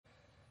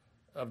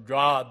of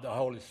God, the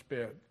Holy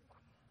Spirit.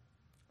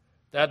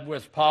 That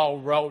which Paul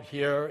wrote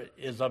here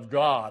is of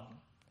God.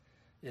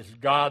 It's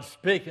God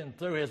speaking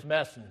through his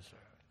messenger.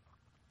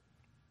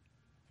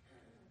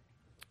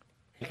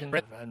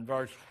 In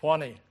verse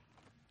 20,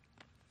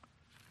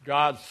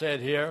 God said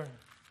here,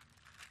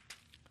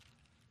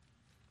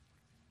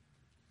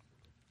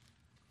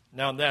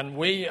 "Now then,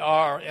 we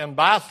are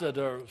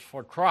ambassadors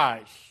for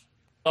Christ.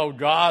 So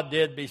God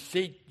did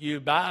beseech you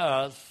by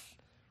us,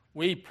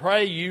 we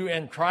pray you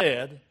in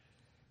Christ,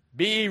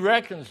 be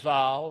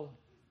reconciled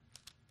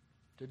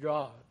to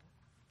God."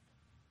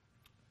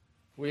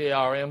 We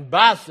are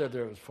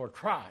ambassadors for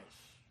Christ.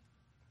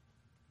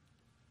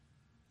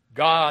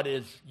 God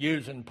is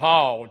using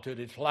Paul to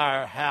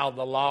declare how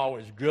the law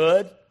is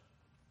good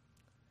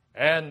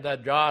and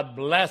that God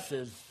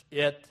blesses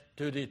it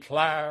to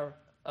declare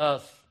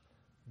us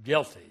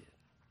guilty.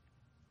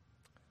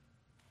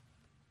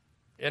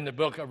 In the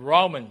book of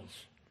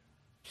Romans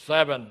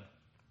 7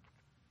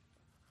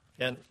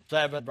 and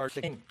 7 verse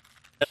 16,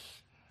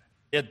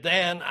 it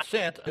then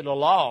sent to the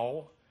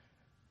law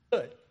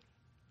good.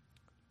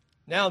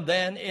 Now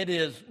then, it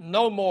is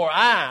no more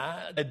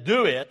I that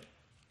do it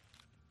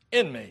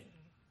in me.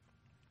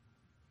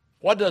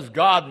 What does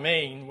God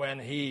mean when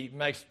he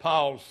makes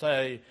Paul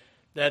say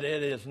that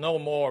it is no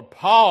more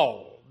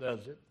Paul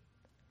does it,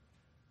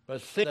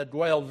 but sin that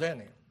dwells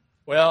in him?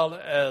 Well,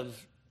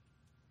 as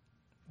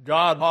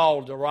God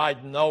called to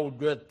write no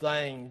good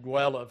thing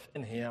dwelleth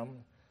in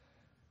him,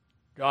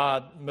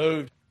 God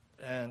moved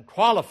and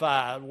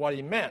qualified what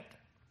he meant.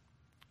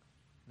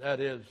 That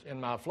is,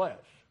 in my flesh.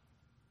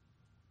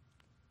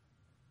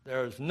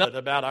 There's nothing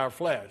about our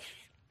flesh.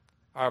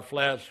 Our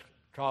flesh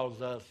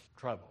causes us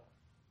trouble.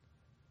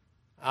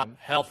 I'm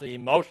healthy,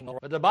 emotional,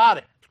 but the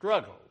body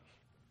struggles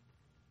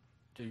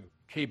to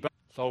keep up.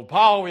 So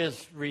Paul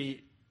is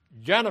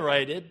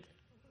regenerated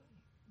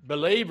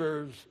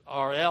believers,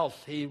 or else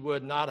he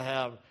would not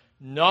have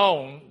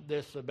known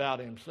this about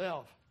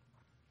himself.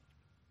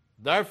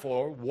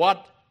 Therefore,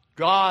 what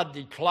God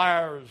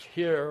declares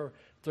here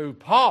through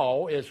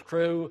Paul is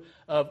true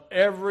of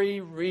every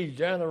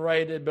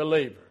regenerated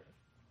believer.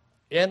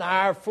 In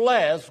our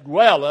flesh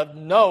dwelleth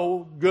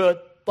no good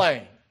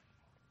thing.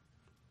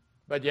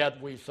 But yet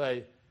we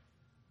say,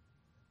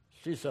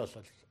 she's such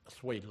a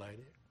sweet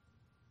lady.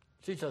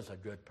 She's such a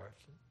good person.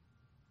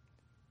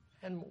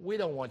 And we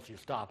don't want you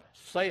to stop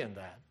saying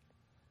that.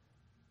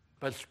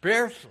 But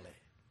spiritually,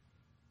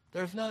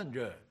 there's none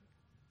good.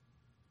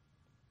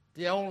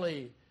 The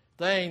only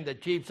thing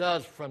that keeps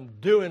us from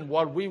doing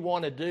what we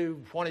want to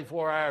do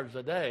 24 hours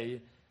a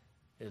day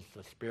is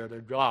the Spirit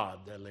of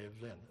God that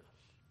lives in us.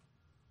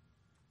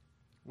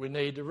 We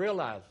need to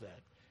realize that.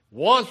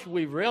 Once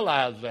we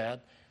realize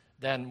that,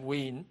 then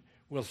we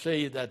will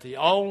see that the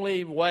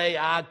only way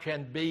I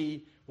can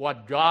be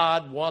what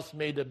God wants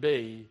me to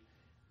be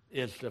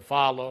is to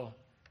follow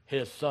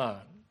his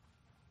Son.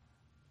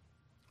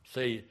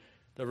 See,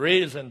 the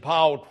reason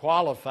Paul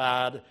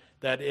qualified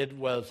that it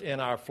was in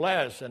our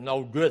flesh and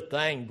no good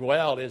thing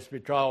dwelled is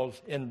because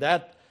in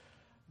that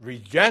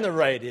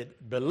regenerated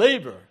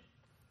believer,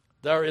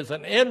 there is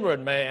an inward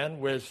man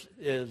which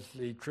is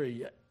the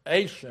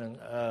creation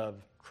of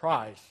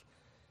Christ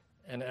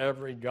and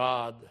everything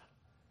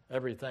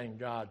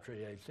God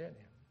creates in him.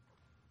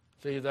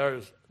 See,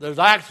 there's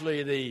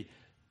actually the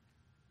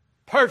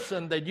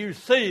person that you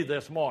see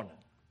this morning.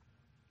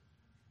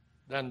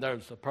 Then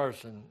there's the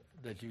person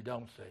that you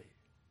don't see.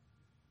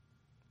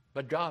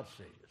 But God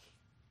sees.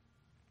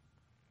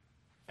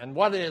 And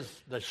what is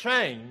the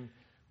shame,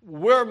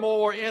 we're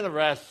more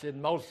interested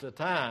most of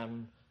the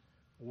time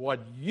what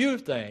you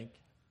think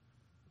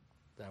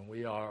than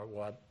we are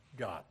what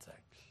God thinks.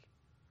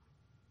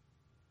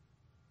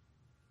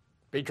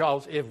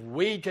 Because if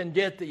we can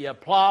get the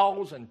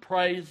applause and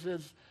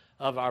praises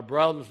of our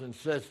brothers and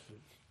sisters,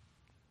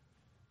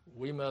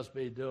 we must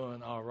be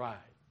doing all right.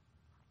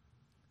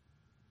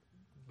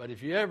 But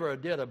if you ever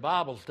did a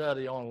Bible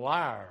study on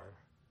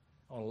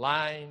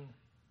lying,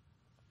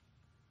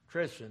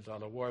 Christians are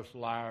the worst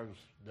liars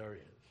there is.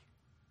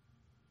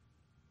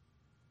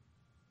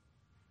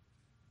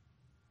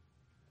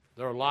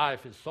 Their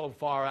life is so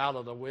far out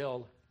of the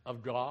will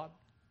of God.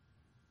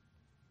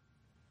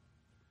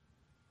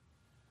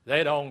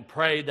 They don't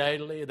pray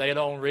daily. They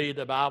don't read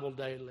the Bible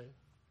daily.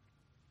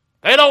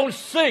 They don't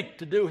seek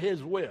to do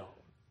his will.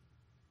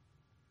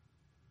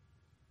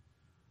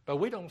 But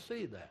we don't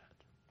see that.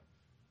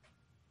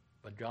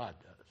 But God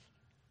does.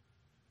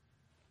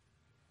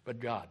 But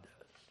God does.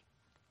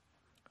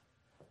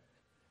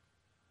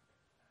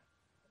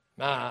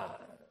 My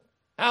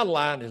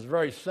outline is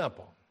very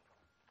simple.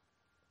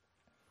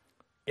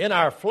 In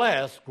our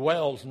flesh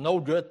dwells no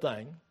good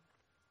thing.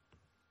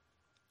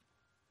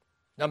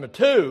 Number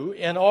two,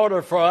 in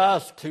order for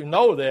us to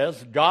know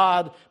this,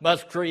 God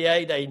must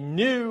create a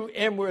new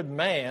inward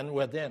man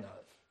within us.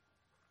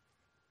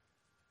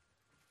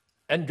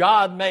 And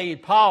God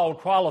made Paul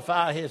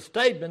qualify his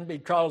statement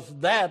because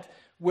that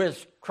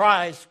which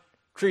Christ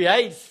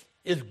creates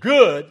is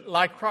good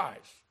like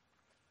Christ.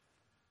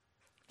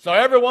 So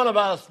every one of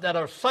us that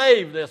are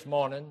saved this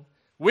morning,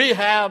 We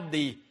have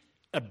the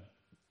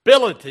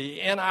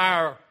ability in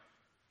our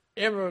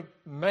inner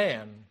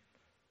man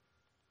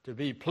to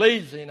be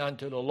pleasing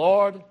unto the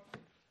Lord,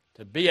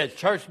 to be a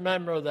church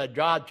member that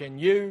God can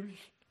use,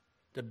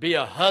 to be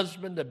a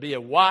husband, to be a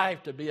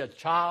wife, to be a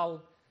child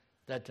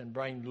that can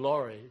bring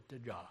glory to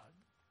God.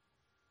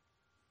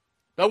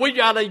 But we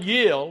got to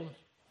yield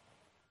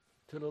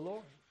to the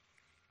Lord.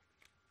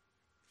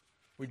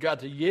 We got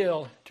to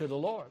yield to the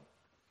Lord.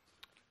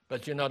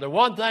 But you know, the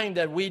one thing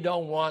that we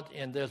don't want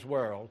in this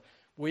world,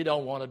 we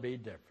don't want to be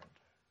different.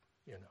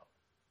 You know,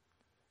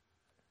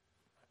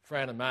 a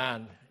friend of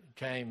mine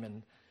came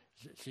and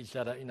she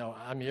said, you know,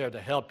 I'm here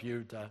to help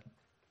you to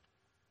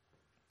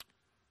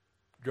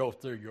go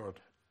through your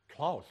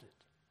closet.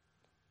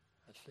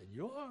 I said,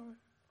 you are?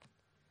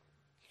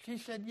 She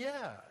said,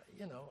 yeah,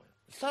 you know,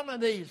 some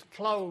of these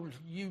clothes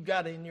you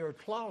got in your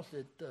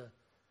closet,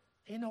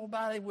 ain't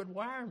nobody would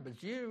wear them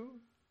but you.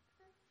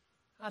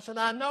 I said,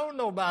 I know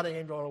nobody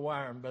ain't going to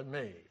wear them but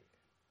me.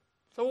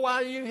 So why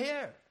are you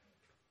here?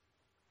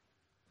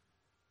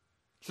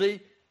 See,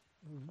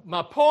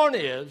 my point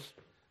is,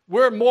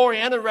 we're more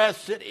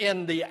interested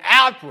in the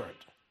outward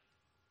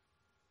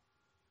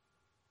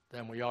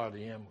than we are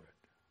the inward.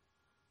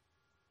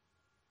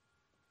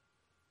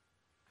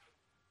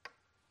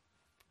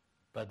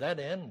 But that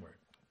inward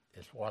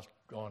is what's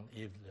going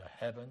either to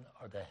heaven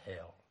or to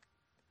hell.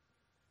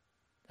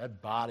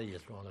 That body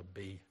is going to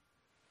be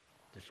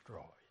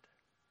destroyed.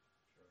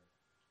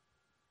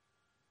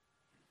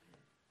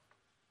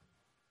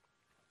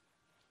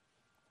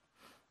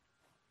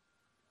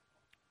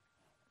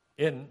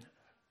 In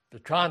the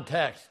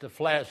context, the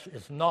flesh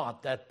is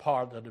not that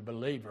part of the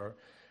believer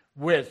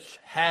which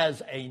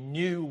has a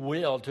new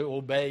will to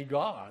obey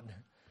God.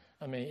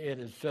 I mean, it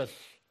is just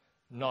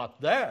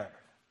not there.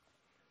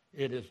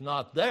 It is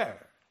not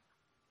there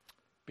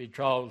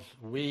because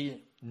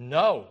we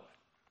know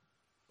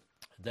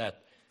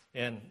that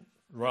in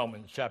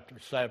Romans chapter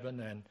 7,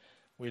 and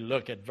we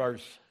look at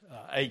verse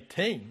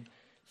 18, it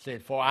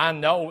said, for I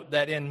know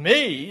that in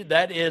me,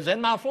 that is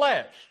in my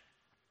flesh,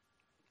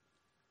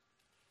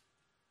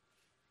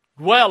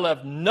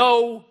 dwelleth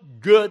no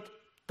good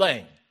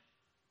thing.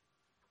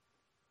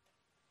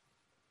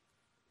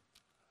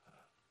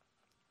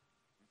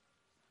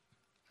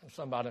 And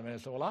somebody may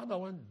say, well, I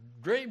don't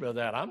dream of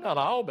that. I'm not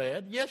all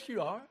bad. Yes,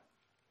 you are.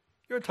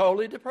 You're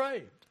totally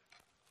depraved.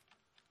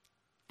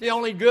 The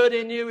only good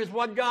in you is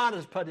what God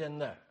has put in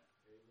there.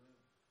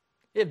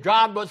 If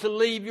God was to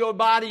leave your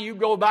body, you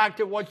go back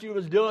to what you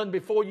was doing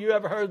before you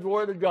ever heard the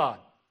word of God.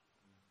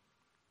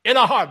 In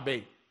a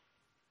heartbeat.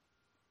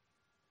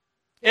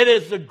 It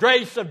is the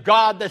grace of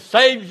God that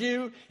saves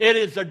you. It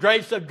is the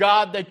grace of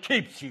God that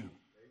keeps you.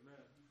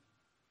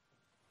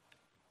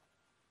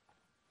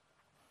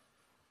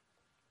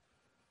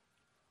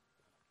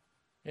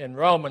 In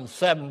Romans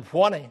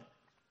 7:20,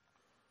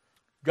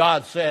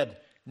 God said,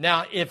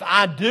 now if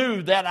I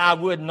do that I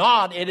would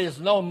not, it is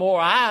no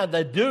more I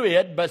that do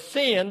it, but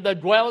sin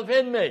that dwelleth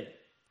in me.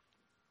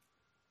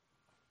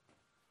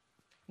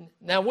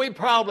 Now we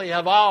probably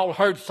have all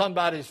hurt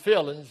somebody's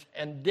feelings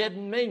and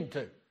didn't mean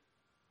to.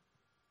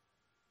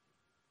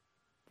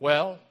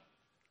 Well,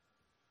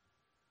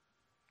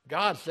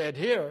 God said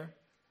here,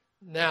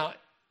 now,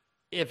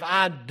 if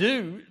I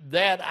do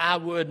that I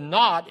would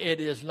not, it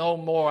is no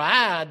more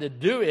I that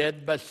do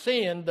it, but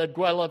sin that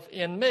dwelleth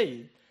in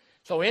me.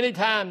 So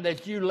anytime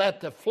that you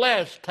let the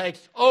flesh take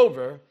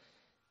over,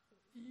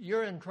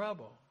 you're in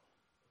trouble.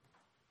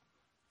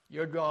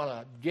 You're going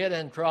to get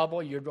in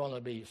trouble. You're going to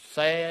be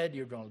sad.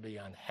 You're going to be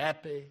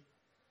unhappy.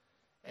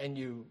 And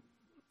you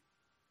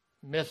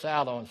miss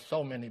out on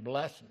so many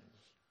blessings.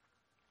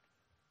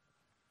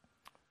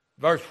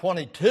 Verse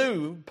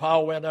 22,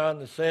 Paul went on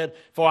and said,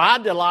 for I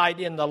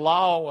delight in the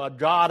law of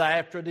God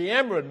after the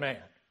inward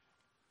man.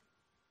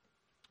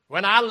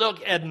 When I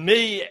look at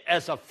me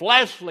as a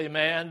fleshly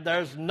man,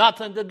 there's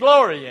nothing to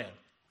glory in.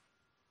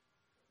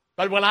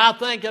 But when I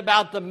think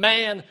about the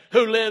man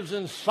who lives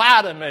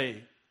inside of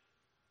me,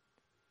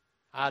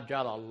 I've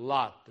got a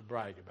lot to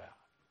brag about.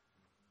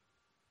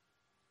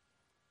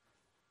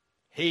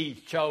 He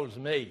chose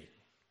me.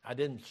 I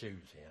didn't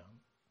choose him.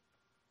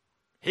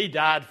 He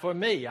died for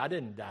me. I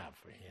didn't die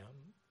for him.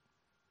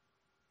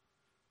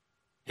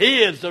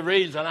 He is the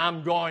reason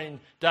I'm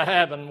going to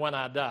heaven when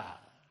I die.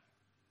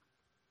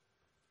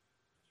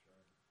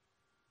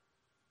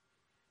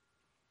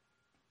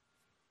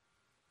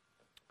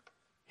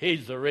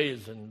 He's the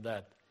reason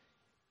that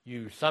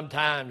you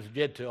sometimes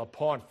get to a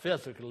point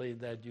physically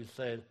that you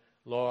say,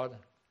 Lord,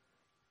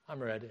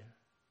 I'm ready.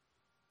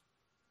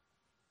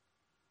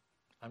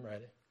 I'm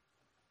ready.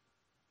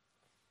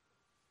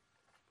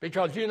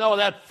 Because you know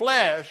that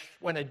flesh,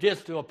 when it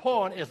gets to a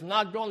point, is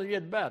not going to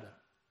get better.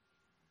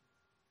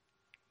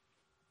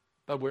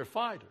 But we're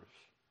fighters.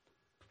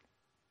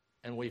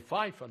 And we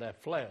fight for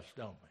that flesh,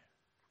 don't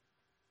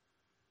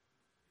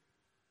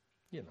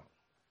we? You know.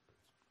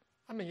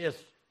 I mean,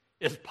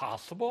 it's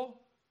possible,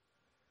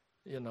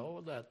 you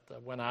know, that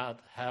when I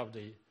have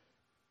the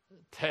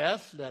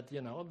test, that,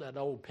 you know, that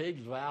old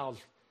pig's valves,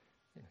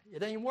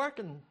 it ain't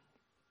working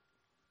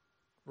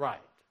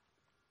right.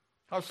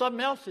 Or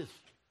something else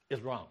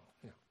is wrong.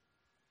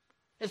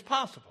 It's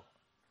possible.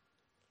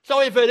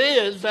 So if it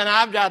is, then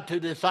I've got to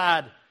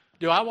decide,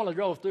 do I want to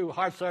go through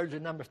heart surgery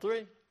number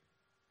 3?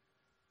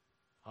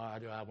 Or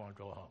do I want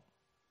to go home?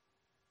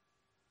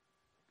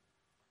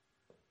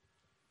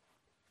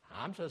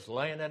 I'm just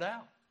laying it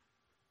out.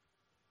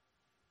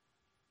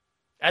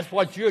 That's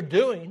what you're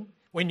doing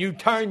when you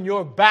turn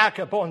your back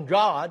upon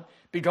God,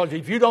 because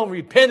if you don't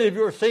repent of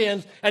your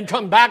sins and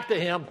come back to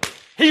Him,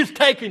 He's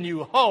taking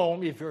you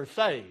home if you're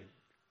saved.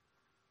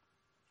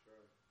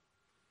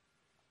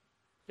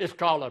 It's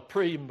called a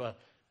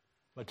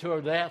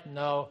premature death.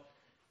 No,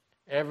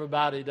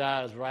 everybody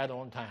dies right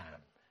on time.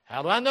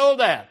 How do I know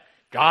that?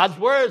 God's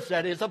Word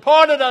said it's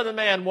appointed that a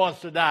man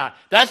wants to die.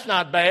 That's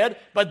not bad,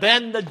 but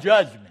then the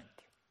judgment.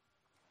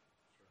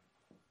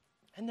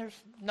 And there's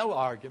no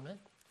argument.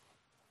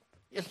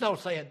 It's no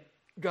saying,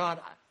 God,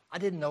 I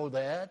didn't know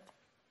that.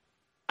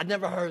 I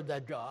never heard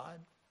that, God.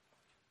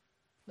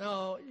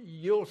 No,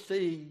 you'll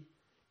see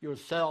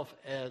yourself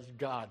as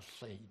God's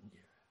seen you.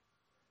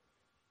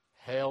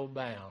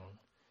 Hell-bound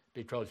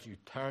because you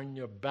turn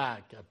your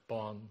back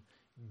upon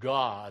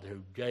God who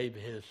gave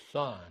His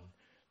Son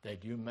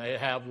that you may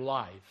have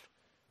life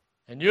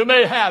and you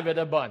may have it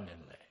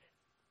abundantly.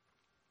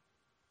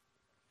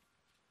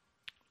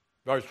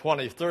 Verse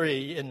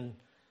 23 in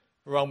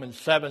Romans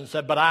 7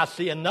 said, but I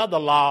see another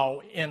law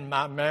in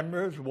my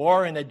members,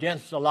 warring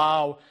against the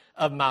law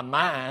of my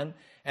mind,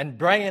 and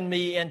bringing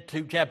me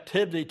into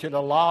captivity to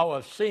the law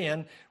of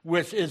sin,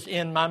 which is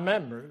in my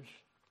members.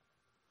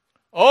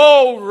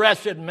 O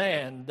wretched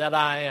man that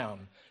I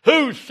am,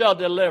 who shall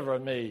deliver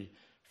me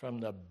from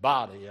the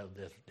body of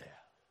this death?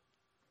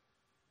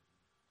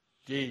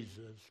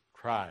 Jesus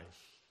Christ,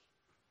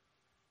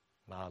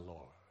 my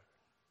Lord.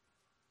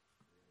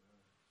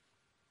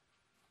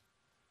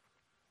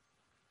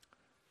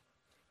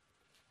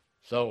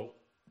 So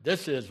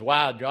this is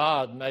why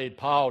God made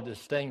Paul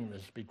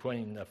distinguish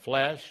between the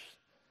flesh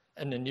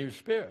and the new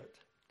spirit,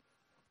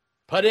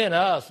 put in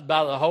us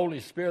by the Holy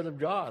Spirit of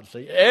God.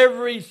 See,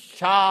 every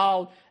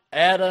child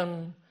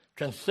Adam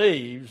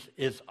conceives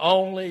is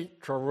only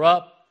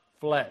corrupt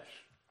flesh.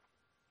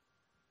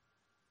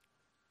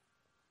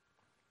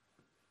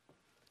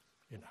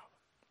 You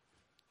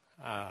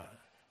know, I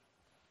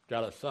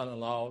got a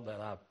son-in-law that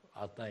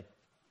I thank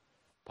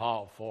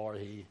Paul for.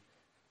 He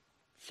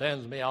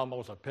sends me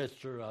almost a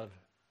picture of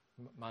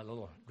my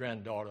little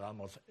granddaughter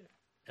almost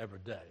every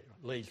day,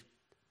 at least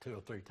 2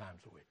 or 3 times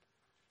a week.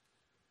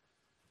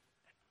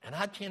 And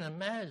I can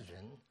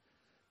imagine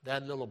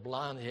that little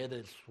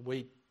blonde-headed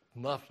sweet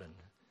muffin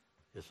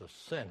is a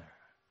sinner.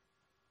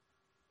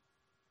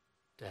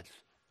 That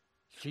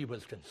she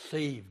was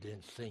conceived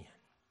in sin.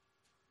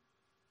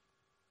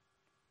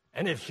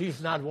 And if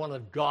she's not one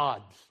of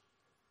God's,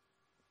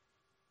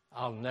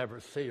 I'll never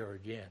see her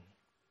again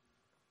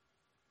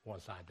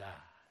once I die.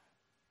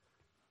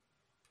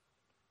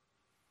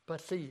 But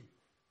see,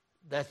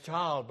 that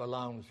child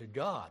belongs to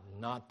God,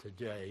 not to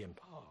Jay and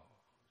Paul.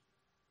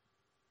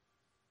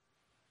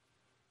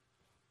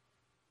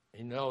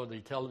 You know the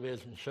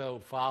television show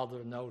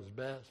Father Knows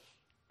Best?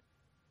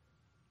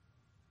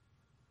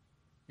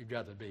 You've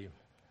got to be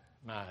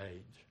my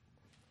age.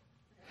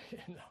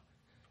 You know,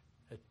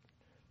 it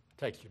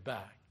takes you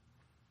back.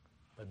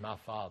 But my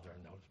Father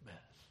knows best.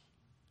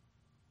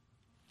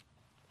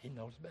 He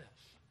knows best.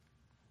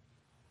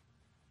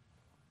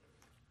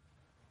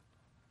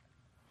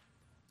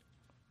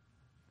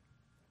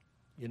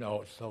 You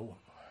know, so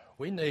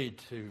we need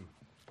to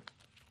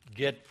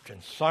get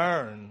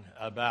concerned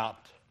about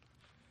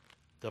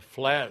the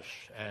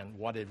flesh and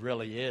what it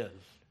really is.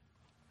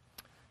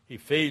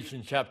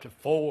 Ephesians chapter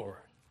 4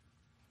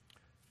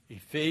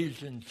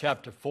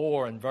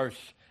 and verse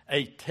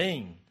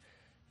 18,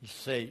 you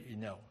say, you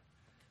know,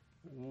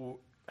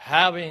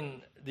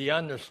 having the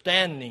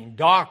understanding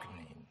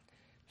darkening,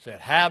 said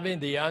having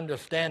the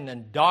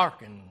understanding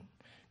darkened,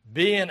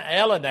 being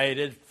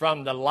alienated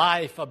from the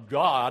life of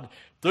God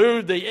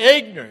through the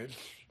ignorance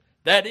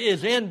that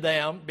is in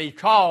them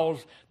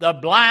because the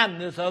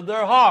blindness of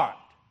their heart.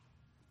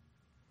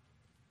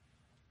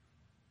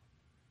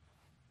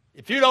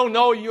 If you don't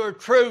know your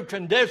true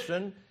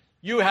condition,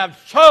 you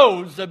have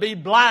chose to be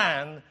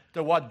blind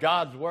to what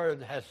God's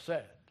Word has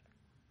said.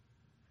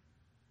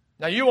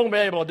 Now, you won't be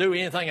able to do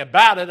anything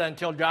about it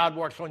until God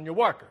works on your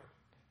worker.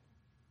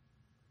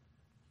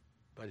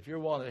 But if you're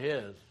one of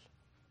His,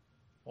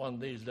 one of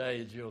these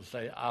days you'll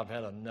say, I've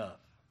had enough.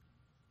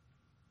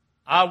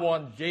 I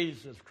want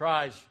Jesus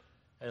Christ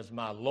as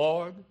my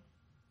Lord,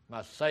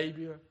 my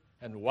Savior,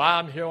 and while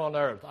I'm here on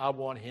earth, I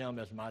want Him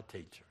as my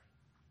teacher.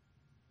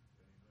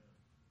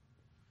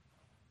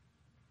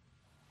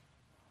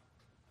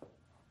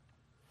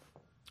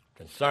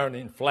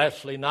 Concerning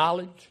fleshly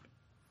knowledge,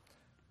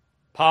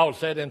 Paul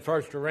said in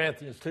 1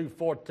 Corinthians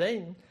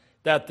 2:14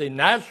 that the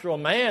natural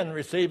man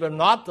receiveth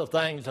not the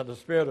things of the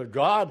Spirit of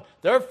God.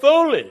 They're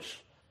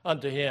foolish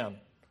unto him.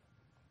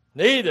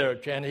 Neither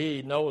can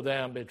he know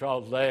them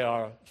because they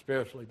are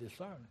spiritually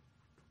discerned.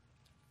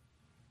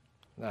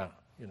 Now,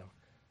 you know,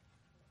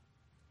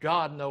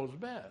 God knows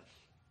best.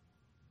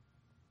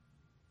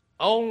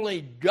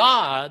 Only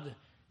God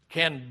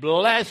can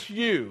bless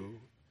you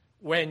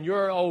when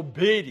you're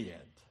obedient.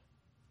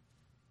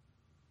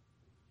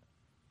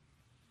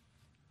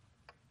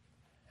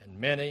 And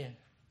many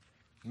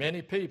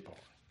people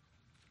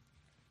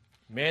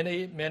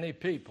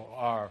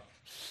are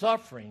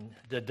suffering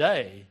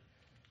today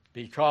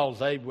because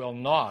they will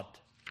not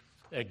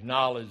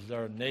acknowledge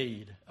their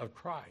need of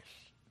Christ.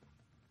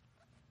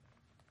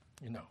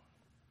 You know.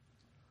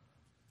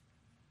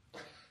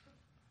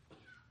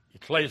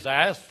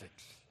 Ecclesiastes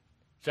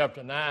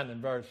chapter 9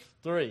 and verse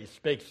 3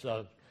 speaks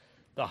of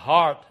the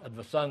heart of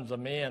the sons of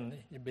men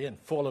being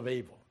full of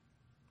evil.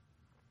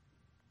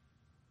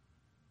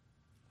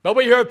 But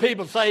we hear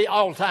people say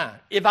all the time,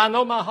 if I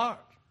know my heart,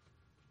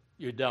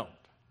 you don't.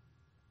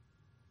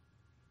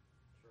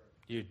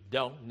 You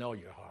don't know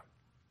your heart.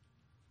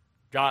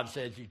 God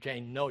says you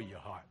can't know your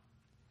heart.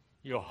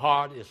 Your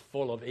heart is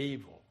full of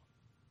evil.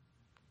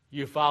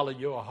 You follow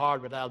your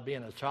heart without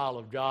being a child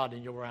of God,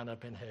 and you'll wind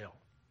up in hell.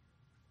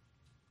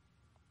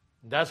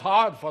 That's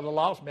hard for the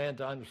lost man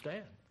to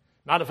understand.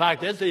 Matter of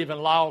fact, it's even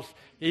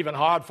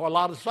hard for a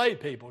lot of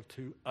saved people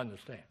to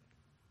understand.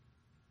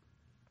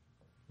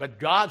 But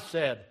God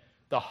said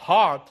the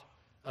heart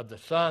of the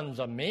sons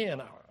of men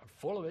are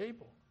full of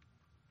evil.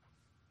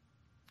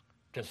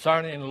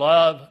 Concerning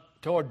love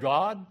toward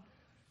God,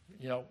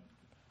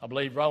 I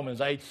believe Romans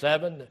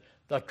 8:7,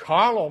 the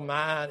carnal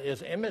mind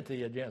is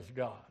enmity against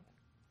God.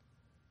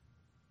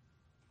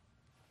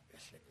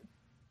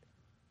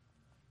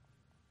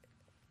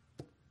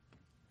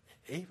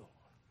 Evil.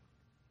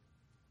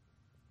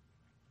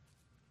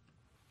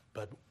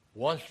 But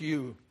once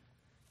you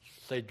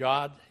say,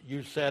 God,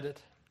 you said it,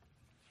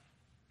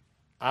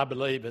 I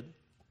believe it,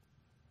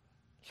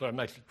 so it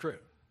makes it true.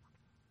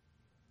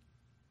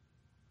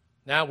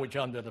 Now we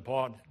come to the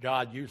point,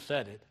 God, you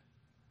said it.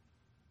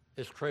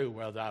 It's true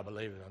whether I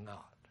believe it or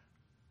not.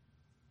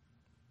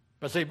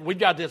 But see, we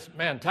got this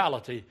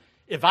mentality,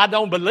 if I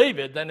don't believe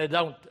it, then it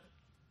don't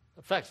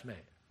affect me.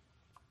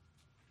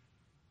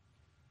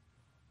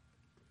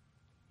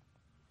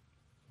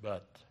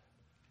 But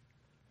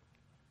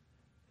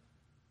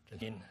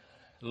in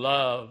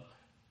love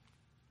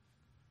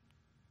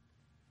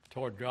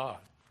toward God,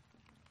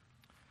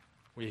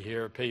 we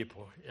hear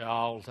people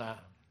all the time,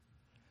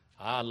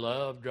 I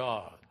love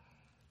God.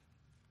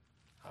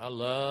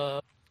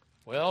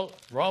 Well,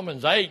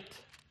 Romans 8,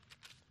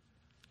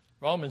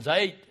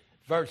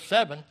 verse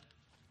 7,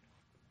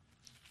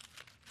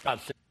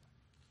 God said,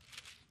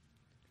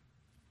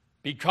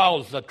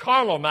 because the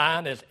carnal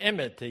mind is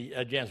enmity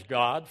against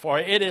God, for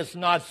it is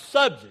not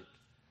subject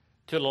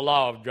to the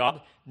law of God,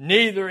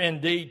 neither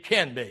indeed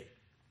can be.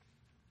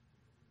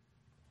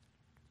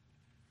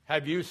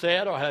 Have you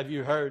said or have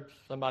you heard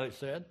somebody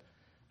said,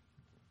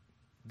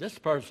 this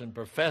person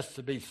professed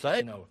to be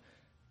saved? No,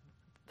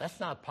 that's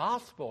not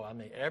possible. I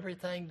mean,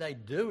 everything they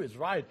do is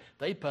right.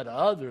 They put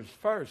others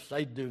first.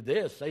 They do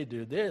this, they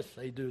do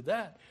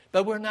that.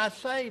 But we're not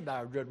saved by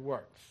our good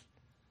works.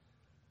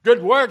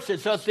 Good works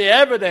is just the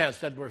evidence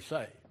that we're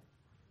saved.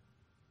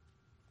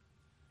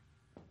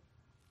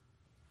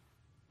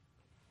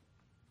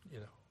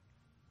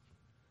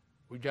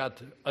 We got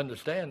to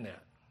understand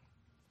that.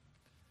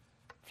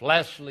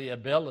 Fleshly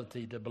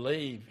ability to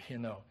believe,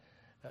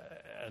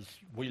 as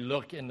we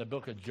look in the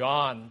book of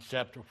John,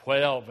 chapter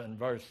 12 and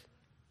verse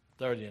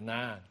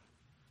 39.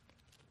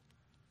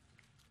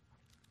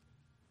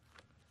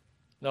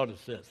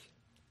 Notice this.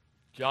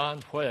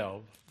 John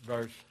 12,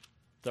 verse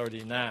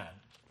 39.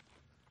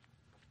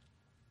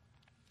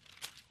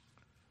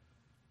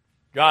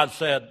 God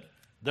said,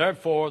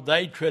 therefore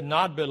they could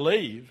not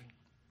believe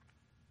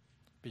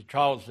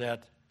because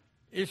that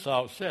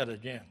Esau said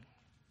again,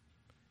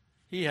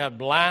 he had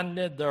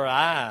blinded their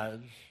eyes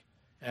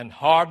and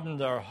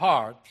hardened their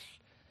hearts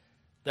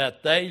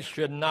that they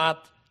should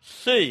not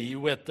see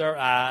with their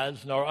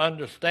eyes nor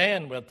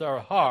understand with their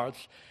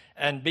hearts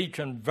and be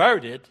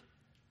converted,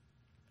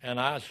 and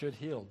I should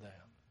heal them.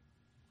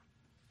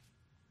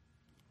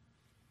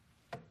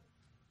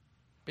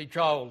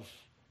 Because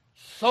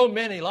so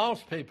many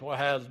lost people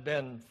has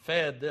been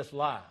fed this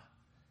lie.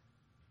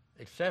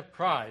 Accept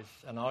Christ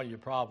and all your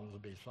problems will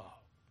be solved.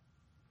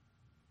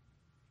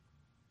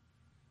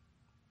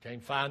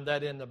 Can't find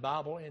that in the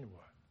Bible anywhere.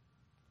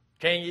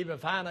 Can't even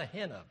find a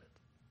hint of it.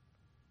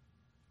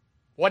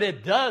 What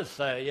it does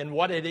say and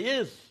what it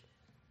is,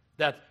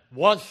 that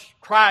once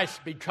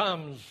Christ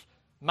becomes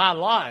my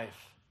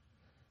life,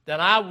 then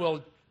I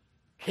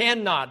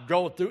cannot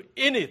go through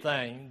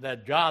anything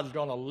that God's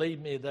going to leave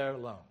me there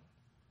alone.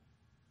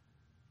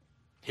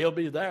 He'll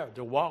be there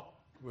to walk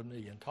with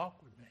me and talk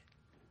with me.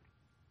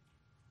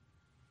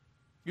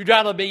 You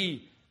got to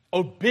be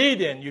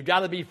obedient. You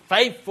got to be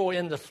faithful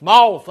in the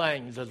small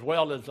things as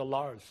well as the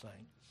large things.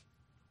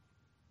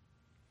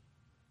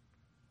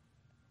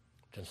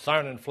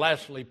 Concerning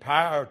fleshly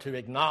power to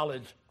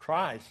acknowledge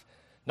Christ,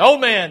 no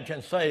man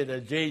can say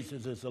that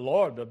Jesus is the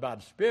Lord but by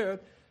the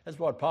Spirit. That's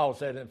what Paul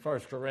said in 1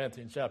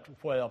 Corinthians chapter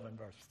 12 and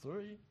verse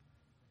 3.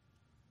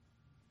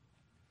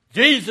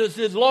 Jesus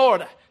is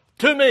Lord.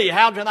 To me,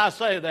 how can I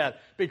say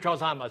that?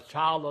 Because I'm a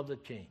child of the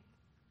King.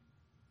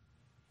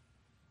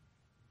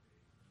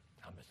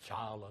 I'm a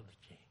child of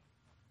the King.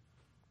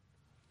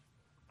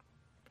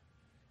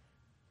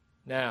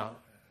 Now,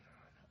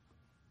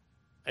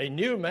 a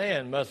new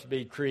man must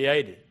be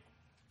created.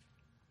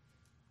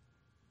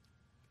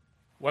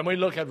 When we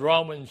look at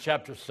Romans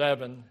chapter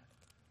 7,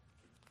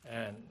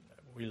 and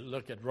we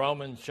look at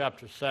Romans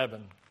chapter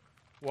 7,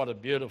 what a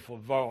beautiful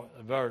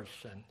verse.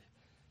 And,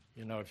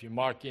 you know, if you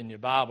mark in your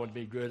Bible, it'd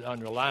be good to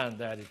underline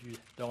that if you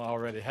don't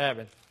already have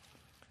it.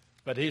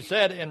 But he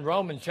said in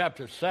Romans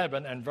chapter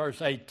 7 and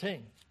verse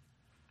 18,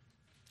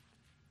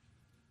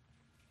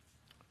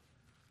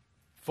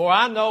 "For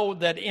I know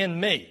that in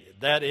me,"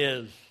 that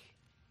is,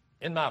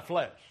 in my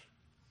flesh,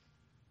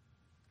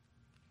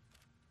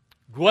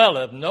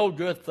 "dwelleth no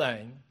good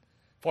thing,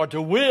 for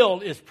to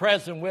will is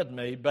present with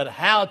me, but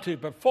how to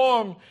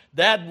perform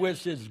that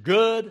which is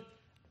good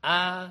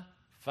I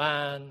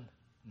find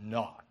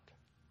not."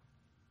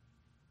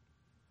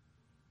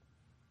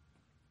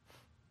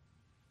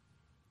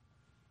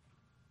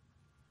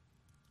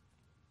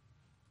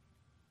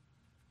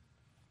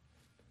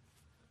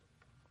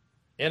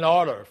 In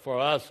order for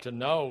us to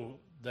know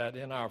that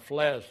in our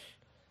flesh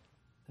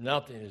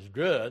nothing is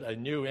good, a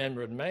new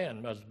inward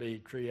man must be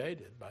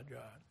created by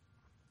God.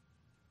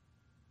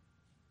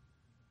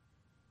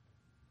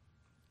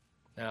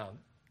 Now,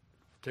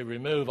 to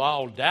remove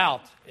all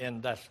doubt in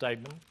that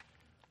statement,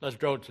 let's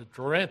go to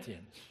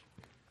Corinthians.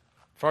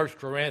 1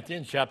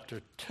 Corinthians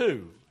chapter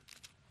 2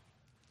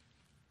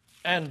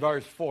 and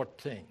verse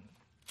 14.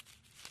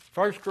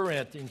 1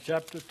 Corinthians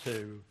chapter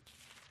 2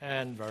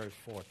 and verse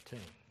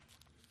 14.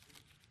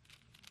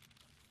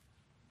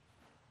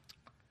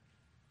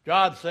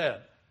 God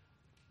said,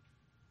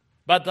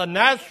 "But the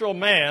natural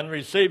man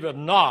receiveth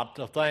not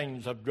the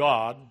things of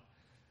God,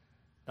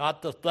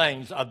 not the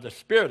things of the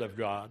Spirit of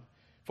God,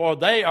 for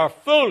they are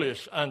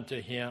foolish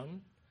unto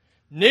him,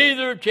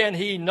 neither can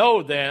he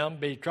know them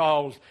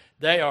because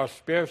they are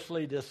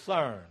spiritually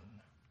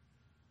discerned."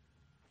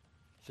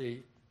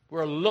 See,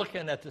 we're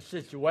looking at the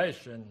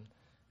situation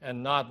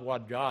and not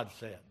what God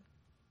said.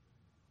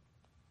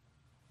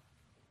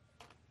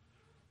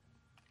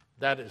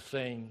 That is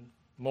seen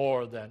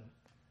more than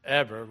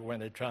ever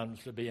when it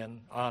comes to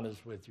being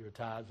honest with your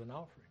tithes and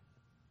offering.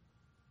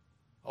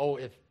 Oh,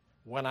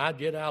 when I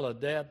get out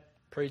of debt,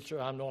 preacher,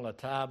 I'm going to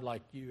tithe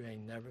like you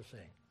ain't never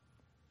seen.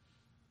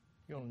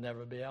 You'll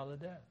never be out of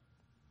debt.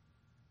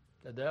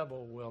 The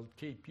devil will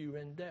keep you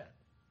in debt.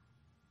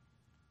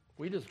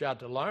 We just got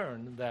to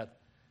learn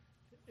that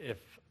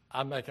if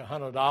I make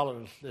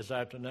 $100 this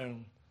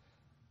afternoon,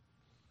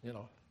 you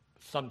know,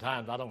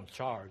 sometimes I don't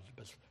charge,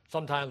 but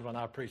sometimes when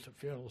I preach a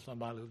funeral,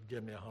 somebody will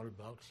give me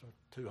 $100 or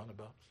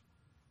 $200.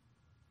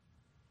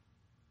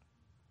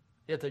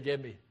 If they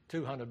give me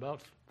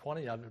 $200,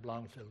 20 of it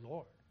belongs to the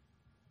Lord.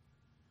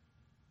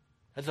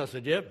 That's just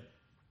a given.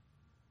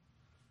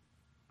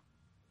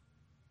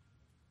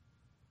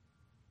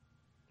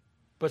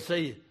 But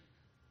see,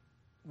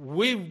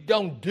 we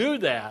don't do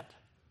that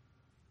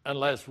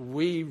unless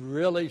we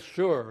really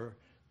sure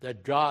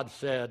that God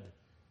said,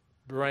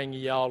 "Bring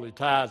ye all the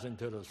tithes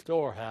into the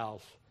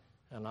storehouse,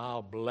 and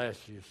I'll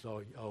bless you so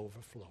you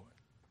overflow it."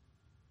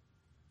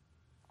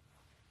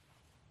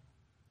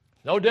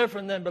 No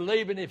different than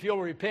believing if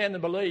you'll repent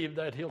and believe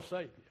that he'll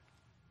save you.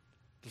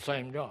 The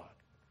same God.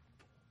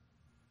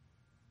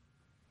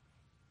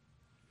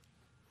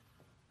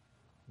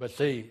 But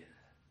see,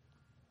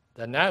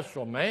 the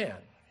natural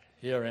man,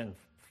 here in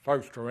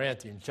 1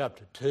 Corinthians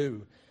chapter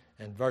 2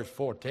 and verse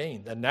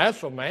 14, the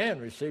natural man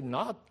received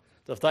not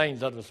the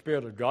things of the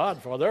Spirit of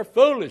God, for they're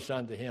foolish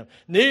unto him.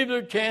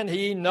 Neither can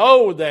he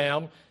know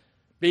them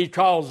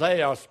because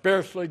they are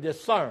spiritually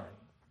discerned.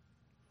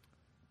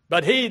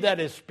 But he that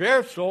is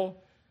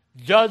spiritual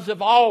judgeth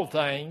all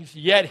things,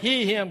 yet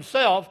he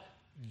himself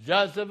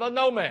judgeth of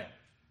no man.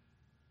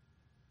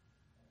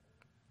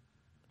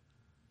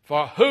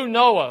 For who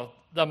knoweth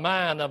the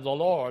mind of the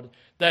Lord,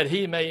 that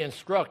he may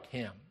instruct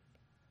him?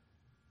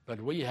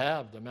 But we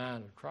have the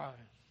mind of Christ.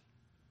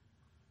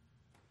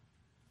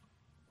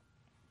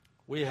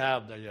 We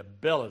have the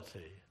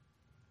ability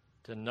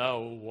to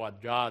know what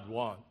God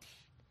wants.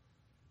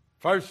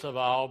 First of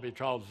all,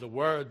 because the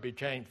Word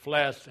became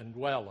flesh and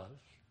dwelt us.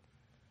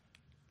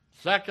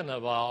 Second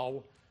of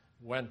all,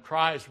 when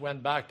Christ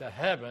went back to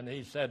heaven,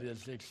 he said,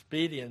 "It's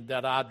expedient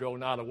that I go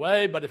not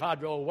away, but if I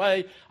go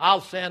away,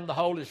 I'll send the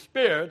Holy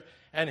Spirit,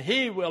 and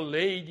he will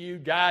lead you,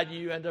 guide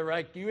you, and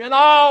direct you in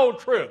all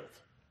truth."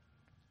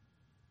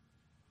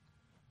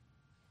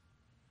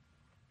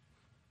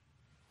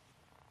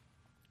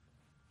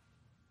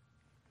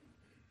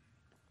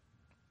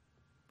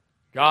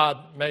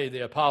 God made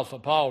the Apostle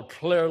Paul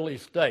clearly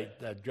state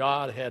that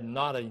God had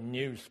not a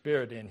new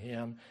spirit in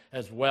him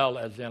as well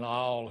as in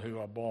all who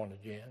are born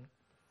again.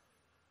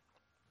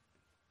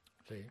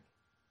 See?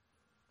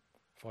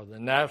 For the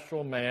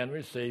natural man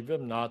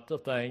receiveth not the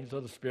things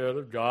of the Spirit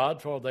of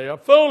God, for they are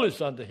foolish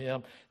unto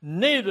him,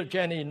 neither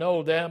can he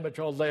know them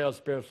because they are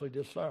spiritually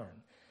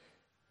discerned.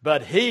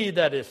 But he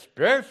that is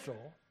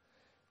spiritual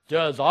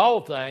judge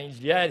all things,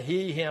 yet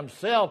he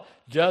himself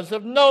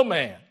judgeth no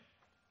man.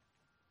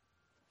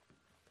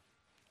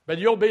 But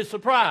you'll be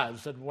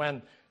surprised that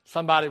when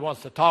somebody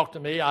wants to talk to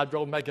me, I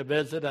go make a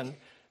visit and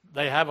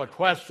they have a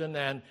question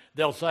and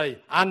they'll say,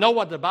 I know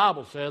what the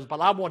Bible says,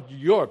 but I want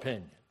your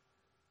opinion.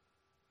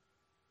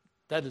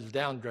 That is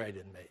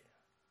downgrading me.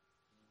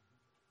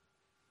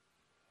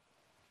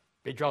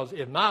 Because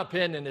if my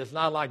opinion is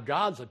not like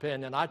God's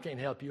opinion, I can't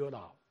help you at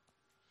all.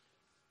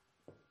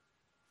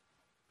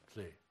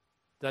 See,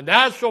 the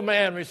natural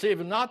man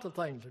receiveth not the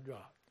things of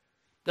God.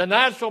 The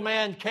natural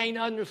man can't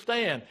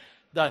understand.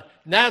 The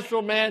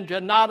natural man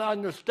cannot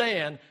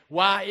understand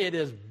why it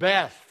is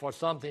best for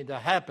something to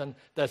happen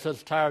that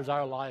just tears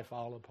our life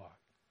all apart.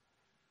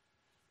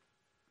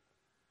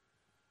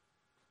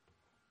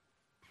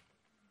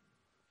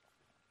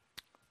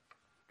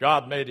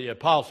 God made the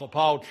Apostle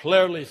Paul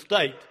clearly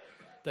state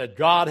that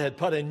God had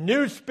put a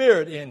new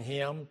spirit in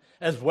him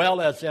as well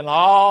as in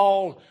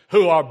all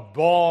who are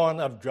born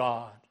of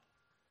God.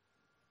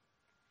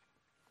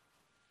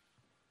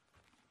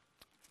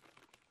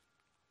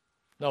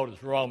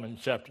 Notice Romans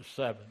chapter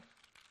 7.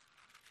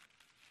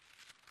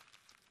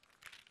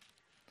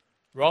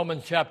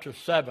 Romans chapter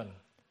 7,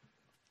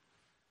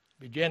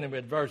 beginning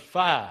with verse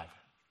 5.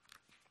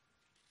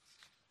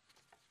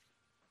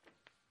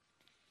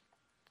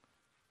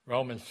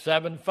 Romans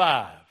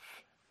 7:5.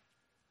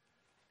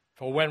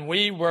 For when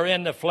we were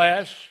in the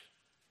flesh,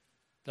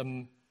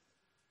 the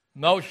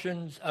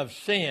motions of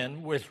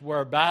sin, which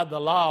were by the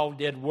law,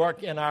 did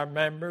work in our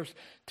members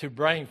to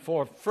bring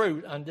forth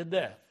fruit unto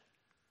death.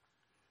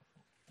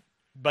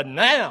 But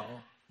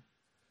now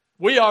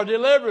we are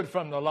delivered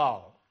from the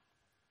law,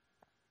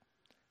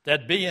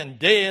 that being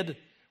dead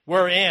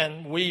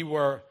wherein we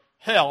were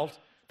held,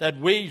 that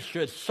we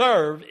should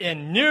serve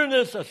in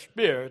newness of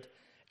spirit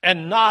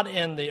and not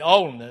in the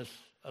oldness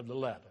of the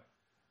letter.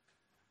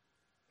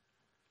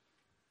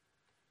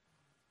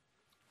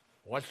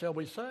 What shall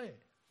we say?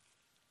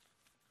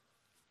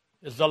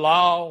 Is the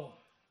law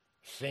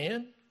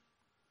sin?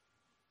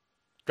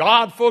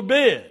 God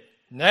forbid.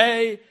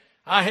 Nay,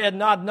 I had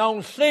not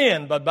known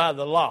sin but by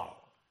the law.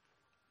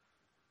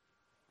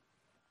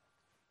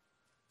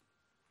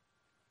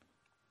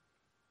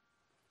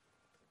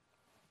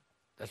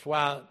 That's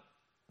why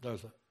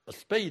there's a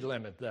speed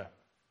limit there.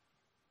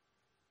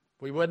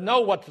 We wouldn't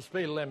know what the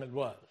speed limit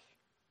was.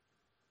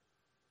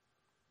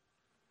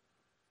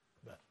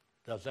 But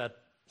does that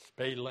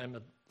speed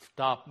limit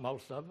stop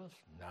most of us?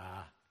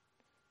 Nah.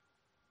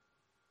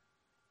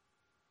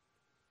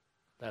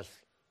 That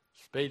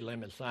speed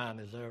limit sign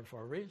is there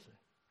for a reason.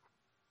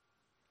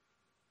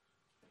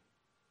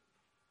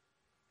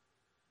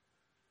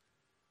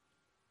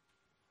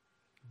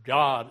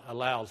 God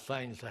allows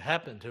things to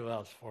happen to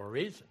us for a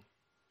reason.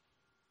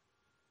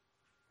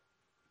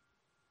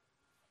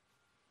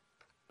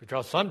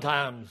 Because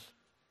sometimes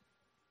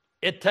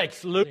it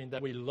takes losing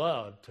that we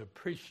love to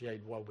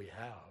appreciate what we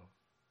have.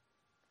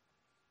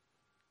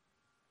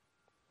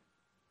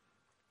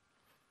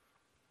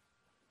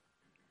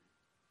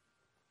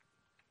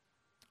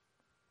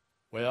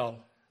 Well,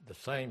 the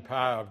same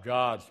power of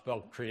God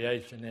spoke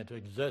creation into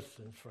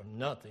existence from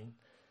nothing,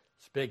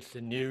 speaks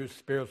a new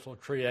spiritual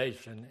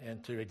creation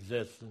into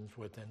existence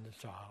within the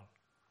child.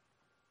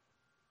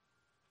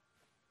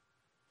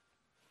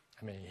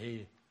 I mean,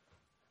 he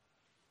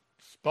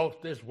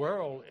spoke this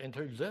world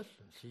into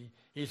existence.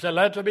 He said,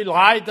 let there be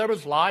light, there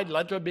was light,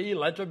 let there be,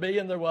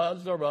 and there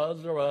was.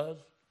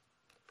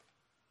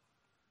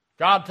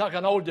 God took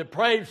an old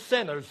depraved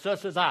sinner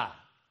such as I.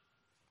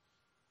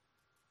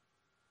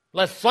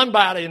 Let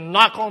somebody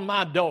knock on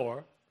my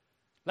door.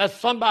 Let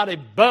somebody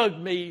bug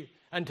me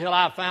until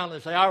I finally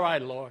say, all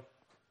right, Lord,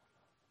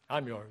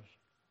 I'm yours.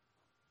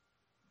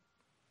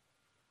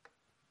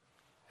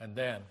 And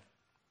then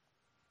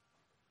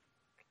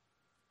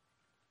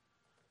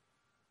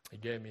He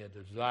gave me a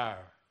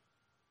desire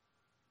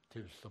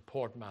to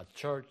support my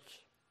church,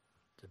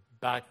 to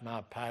back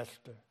my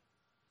pastor,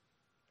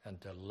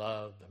 and to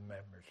love the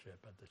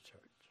membership of the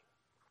church.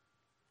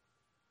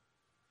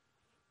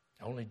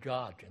 Only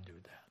God can do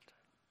that.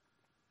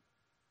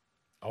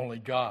 Only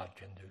God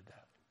can do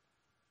that.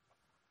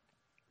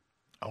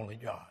 Only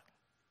God.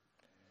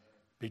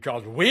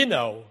 Because we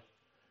know,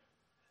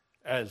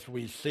 as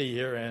we see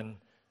here in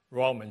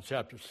Romans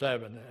chapter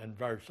 7 and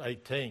verse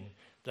 18,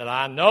 that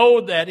I know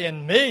that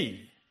in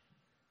me,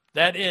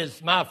 that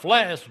is my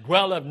flesh,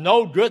 dwelleth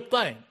no good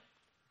thing.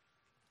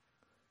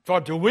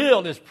 For the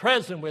will is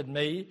present with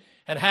me,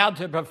 and how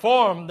to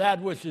perform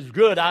that which is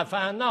good I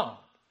find not.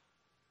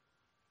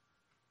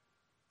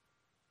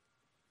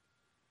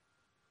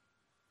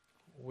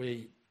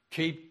 We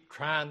keep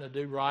trying to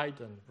do right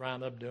and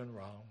round up doing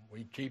wrong.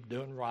 We keep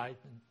doing right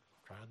and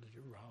trying to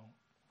do wrong.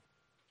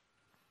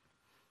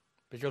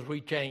 Because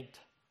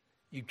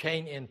you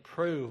can't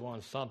improve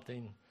on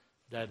something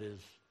that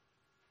is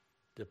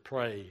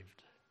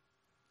depraved.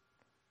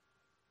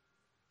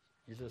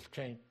 You just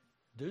can't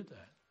do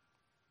that.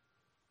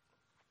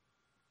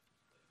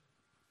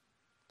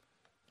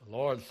 The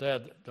Lord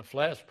said the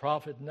flesh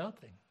profit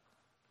nothing.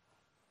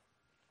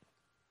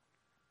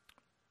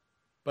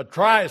 But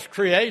Christ's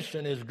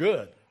creation is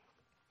good.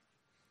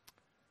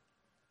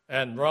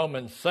 And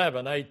Romans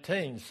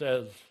 7:18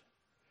 says,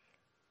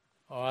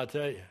 oh, I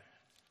tell you,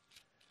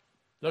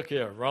 look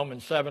here,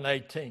 Romans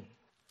 7:18.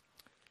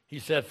 He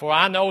said, for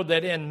I know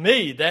that in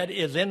me, that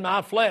is in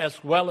my flesh,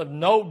 dwelleth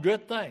no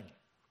good thing.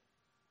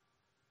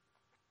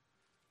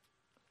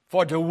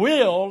 For the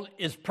will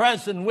is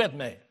present with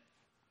me.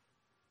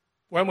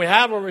 When we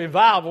have a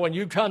revival and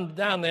you come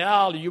down the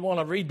aisle, you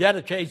want to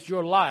rededicate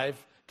your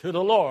life to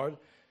the Lord,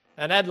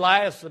 and that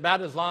lasts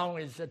about as long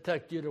as it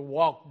took you to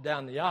walk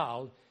down the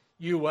aisle,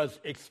 you was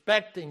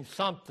expecting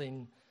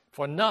something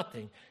for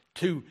nothing.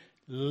 To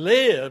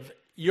live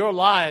your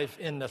life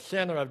in the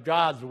center of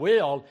God's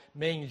will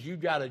means you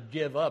got to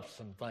give up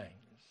some things.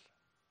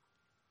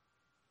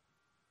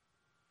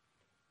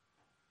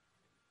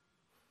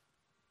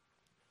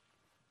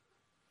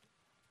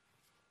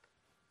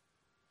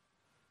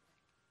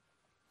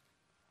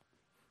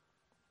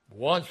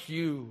 Once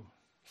you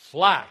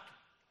slack,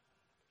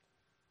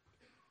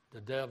 the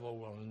devil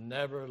will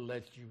never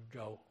let you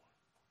go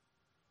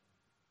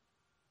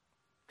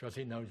because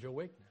he knows your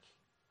weakness.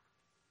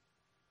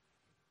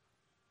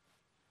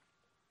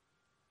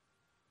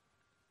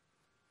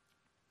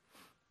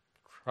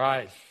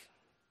 Christ,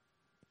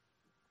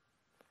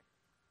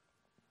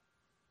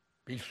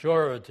 be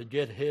sure to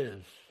get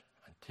his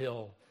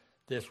until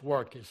this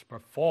work is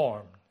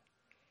performed.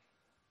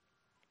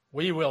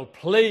 We will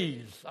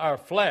please our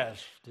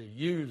flesh to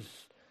use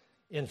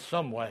in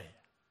some way.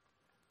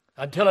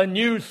 Until a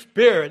new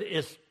spirit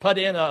is put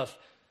in us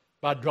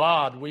by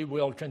God, we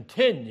will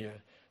continue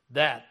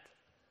that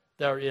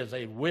there is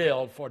a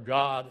will for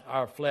God,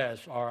 our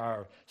flesh, or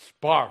our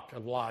spark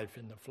of life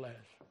in the flesh.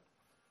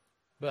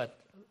 But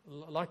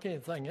like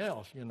anything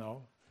else, you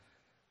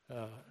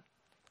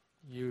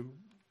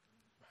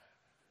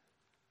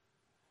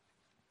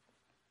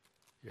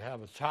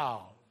have a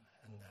child,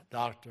 and the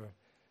doctor,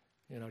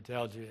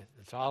 tells you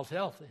the child's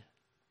healthy.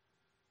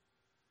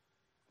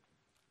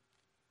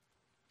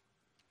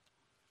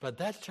 But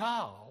that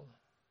child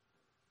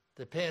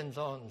depends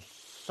on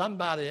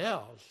somebody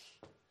else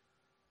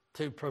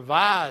to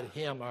provide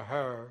him or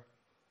her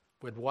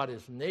with what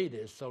is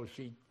needed so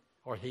she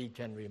or he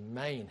can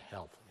remain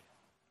healthy.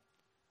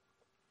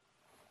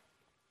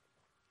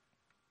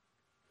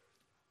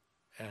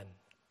 And,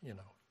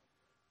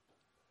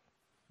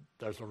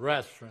 there's a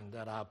restaurant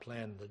that I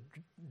plan to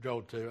go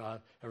to.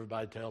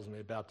 Everybody tells me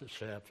about the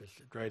chef. It's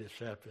the greatest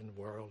chef in the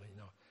world,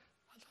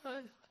 I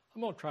said,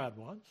 I'm going to try it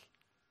once.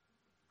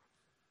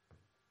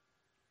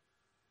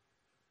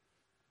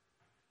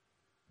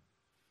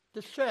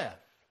 The chef,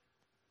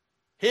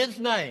 his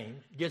name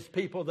gets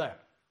people there.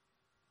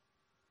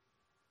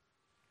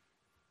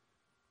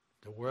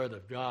 The Word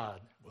of God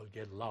will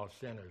get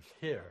lost sinners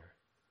here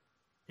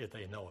if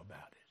they know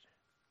about it.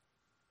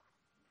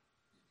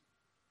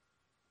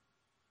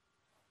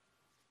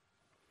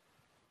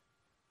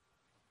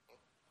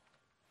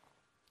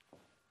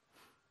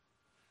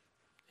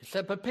 He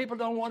said, but people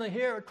don't want to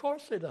hear. Of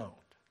course they don't.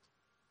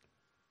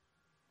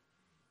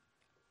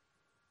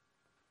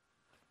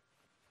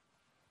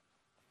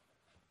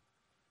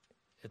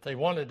 If they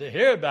wanted to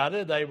hear about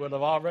it, they would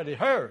have already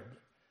heard.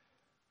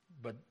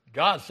 But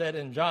God said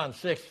in John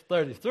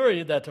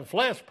 6:33 that the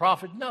flesh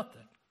profit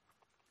nothing.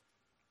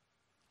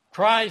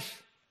 Christ's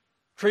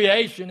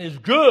creation is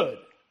good.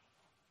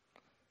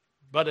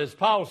 But as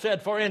Paul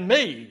said, for in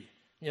me,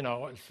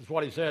 this is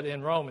what he said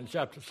in Romans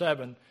chapter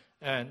 7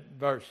 and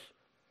verse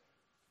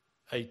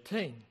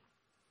 18.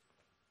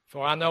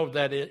 For I know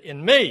that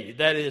in me,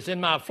 that is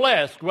in my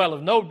flesh,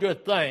 dwelleth no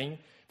good thing,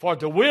 for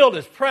the will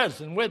is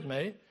present with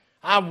me.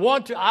 I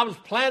was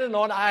planning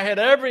on, I had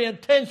every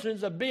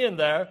intentions of being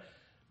there,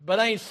 but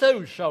Aunt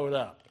Sue showed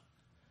up.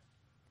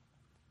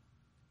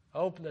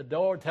 Open the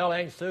door, tell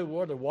Aunt Sue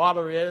where the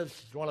water is.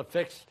 If you want to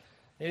fix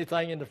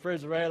anything in the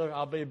refrigerator,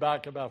 I'll be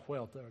back about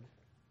 12:30.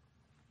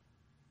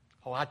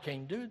 Oh, I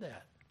can't do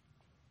that.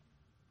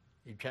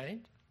 You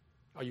can't?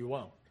 Or you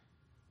won't?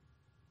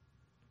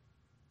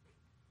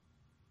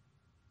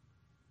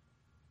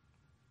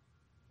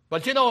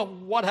 But you know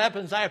what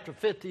happens after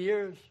 50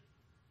 years?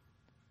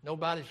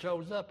 Nobody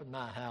shows up in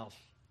my house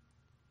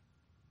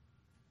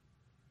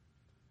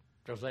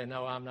because they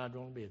know I'm not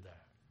going to be there.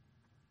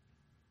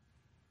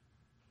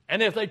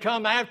 And if they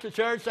come after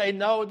church, they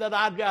know that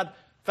I've got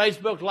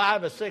Facebook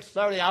Live at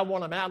 6:30. I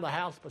want them out of the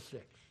house by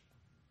 6.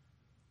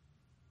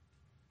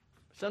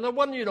 So no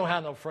wonder you don't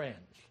have no friends.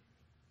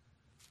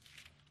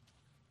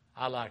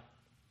 I like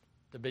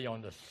to be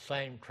on the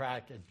same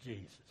track as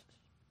Jesus.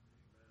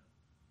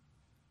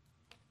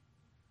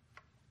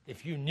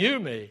 If you knew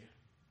me,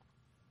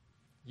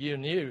 you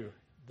knew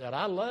that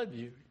I love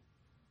you,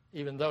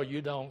 even though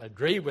you don't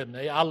agree with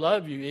me. I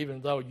love you,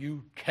 even though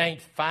you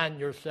can't find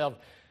yourself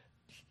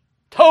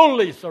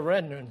totally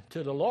surrendering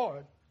to the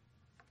Lord.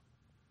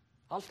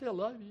 I'll still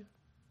love you.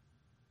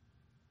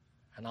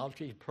 And I'll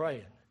keep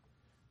praying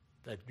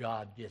that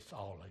God gets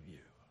all of you.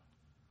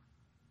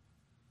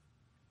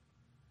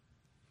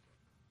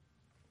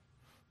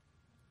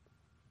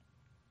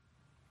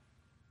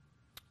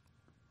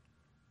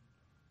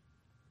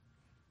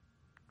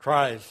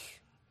 Christ's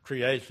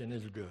creation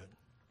is good.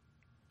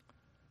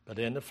 But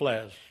in the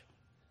flesh,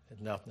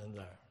 there's nothing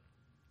there.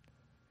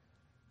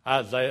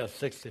 Isaiah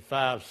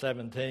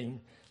 65:17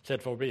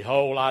 said, "For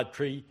behold, I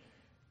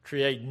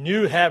create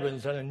new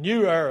heavens and a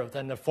new earth,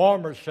 and the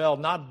former shall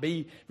not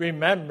be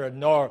remembered,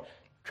 nor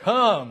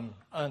come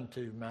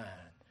unto mind.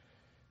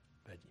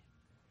 But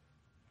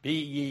be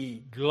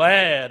ye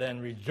glad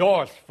and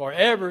rejoice,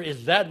 forever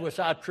is that which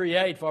I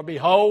create. For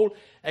behold,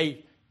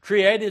 a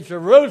created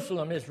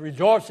Jerusalem is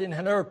rejoicing,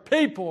 and her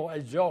people a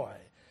joy.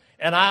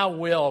 And I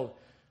will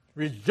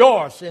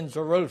rejoice in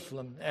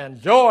Jerusalem,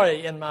 and joy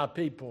in my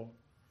people.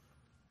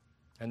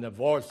 And the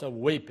voice of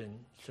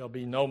weeping shall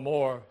be no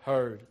more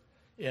heard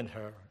in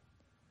her,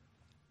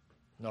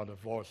 nor the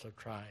voice of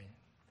crying."